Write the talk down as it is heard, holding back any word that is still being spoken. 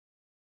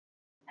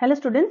Hello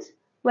students,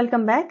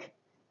 welcome back.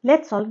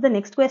 Let's solve the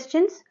next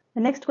questions. The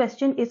next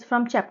question is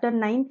from chapter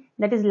 9,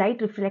 that is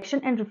light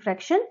reflection and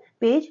refraction,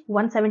 page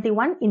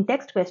 171 in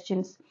text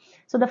questions.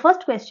 So the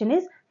first question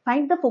is,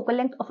 find the focal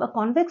length of a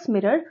convex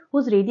mirror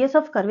whose radius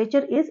of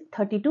curvature is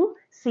 32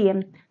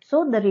 cm.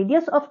 So the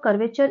radius of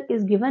curvature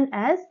is given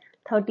as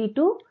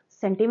 32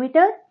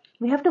 centimeter.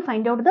 We have to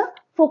find out the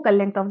focal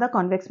length of the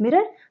convex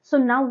mirror. So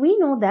now we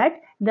know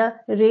that the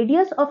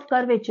radius of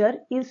curvature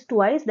is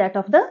twice that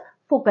of the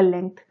focal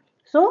length.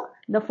 So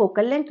the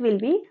focal length will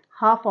be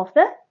half of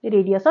the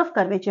radius of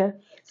curvature.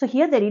 So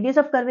here the radius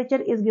of curvature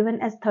is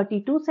given as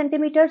 32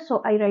 centimeters.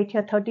 So I write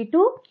here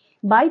 32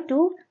 by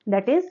 2,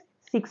 that is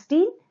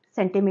 16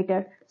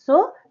 centimeter.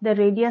 So the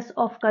radius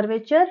of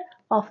curvature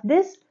of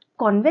this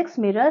convex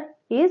mirror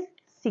is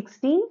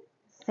 16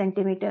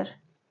 centimeter.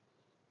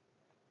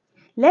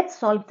 Let's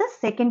solve the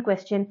second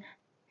question.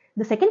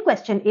 The second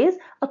question is,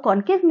 a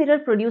concave mirror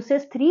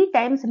produces 3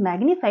 times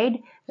magnified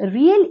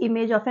real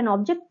image of an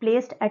object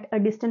placed at a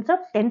distance of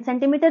 10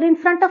 centimeter in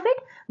front of it.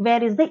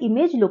 Where is the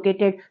image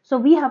located? So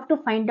we have to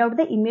find out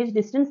the image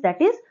distance, that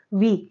is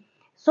V.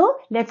 So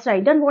let's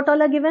write down what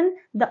all are given.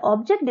 The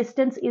object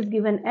distance is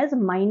given as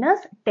minus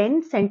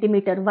 10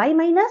 centimeter. Why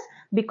minus?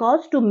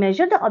 Because to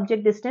measure the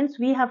object distance,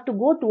 we have to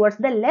go towards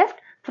the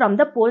left from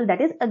the pole,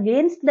 that is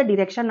against the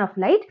direction of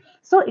light.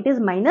 So it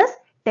is minus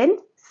 10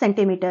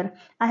 centimeter.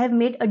 I have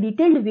made a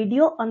detailed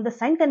video on the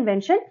sign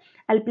convention.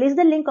 I'll place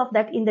the link of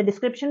that in the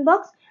description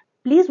box.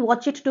 Please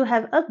watch it to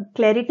have a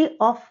clarity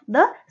of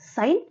the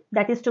sign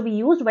that is to be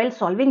used while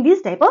solving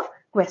these type of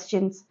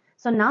questions.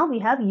 So now we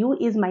have U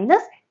is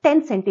minus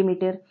 10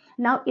 centimeter.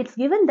 Now it's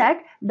given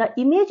that the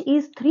image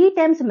is 3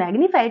 times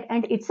magnified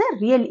and it's a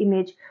real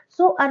image.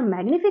 So our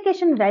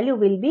magnification value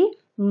will be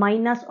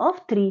minus of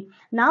 3.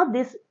 Now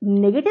this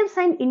negative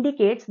sign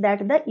indicates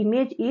that the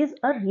image is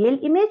a real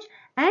image,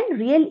 and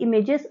real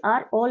images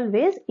are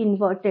always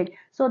inverted.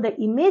 So the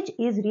image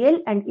is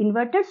real and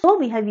inverted, so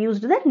we have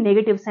used the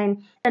negative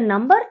sign. The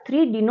number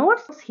 3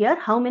 denotes here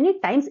how many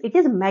times it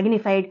is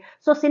magnified.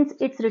 So since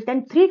it's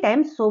written 3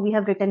 times, so we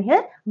have written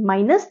here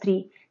minus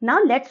 3. Now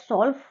let's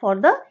solve for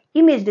the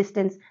image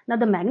distance. Now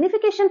the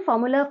magnification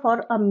formula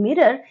for a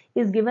mirror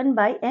is given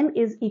by M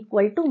is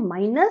equal to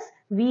minus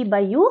V by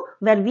U,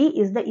 where V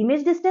is the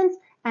image distance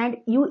and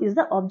U is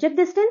the object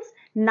distance.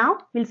 Now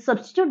we'll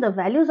substitute the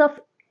values of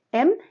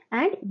M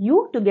and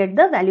U to get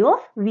the value of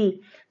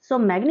V. So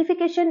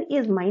magnification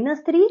is minus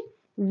 3,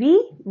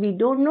 V we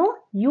don't know,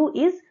 U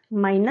is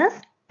minus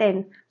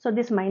 10. So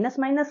this minus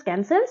minus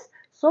cancels.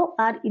 So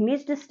our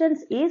image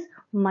distance is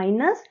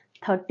minus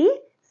 30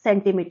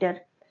 centimeter.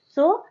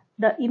 So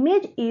the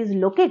image is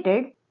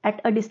located at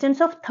a distance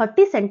of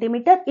 30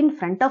 centimeter in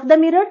front of the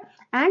mirror,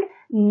 and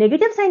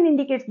negative sign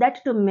indicates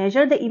that to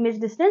measure the image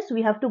distance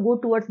we have to go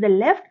towards the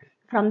left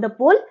from the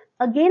pole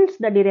against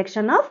the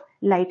direction of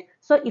light.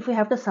 So if we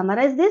have to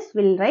summarize this,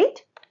 we'll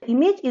write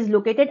image is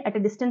located at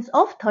a distance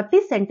of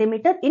 30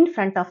 centimeter in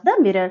front of the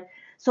mirror.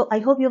 So I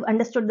hope you've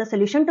understood the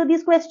solution to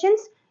these questions.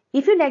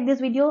 If you like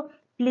this video,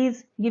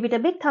 please give it a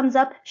big thumbs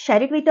up,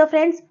 share it with your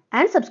friends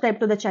and subscribe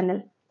to the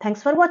channel.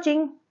 Thanks for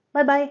watching.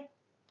 Bye bye.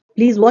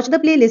 Please watch the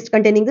playlist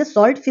containing the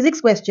solved physics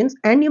questions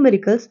and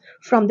numericals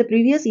from the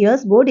previous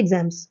year's board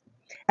exams.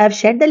 I have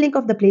shared the link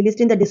of the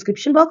playlist in the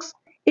description box.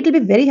 It will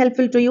be very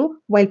helpful to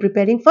you while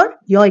preparing for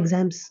your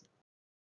exams.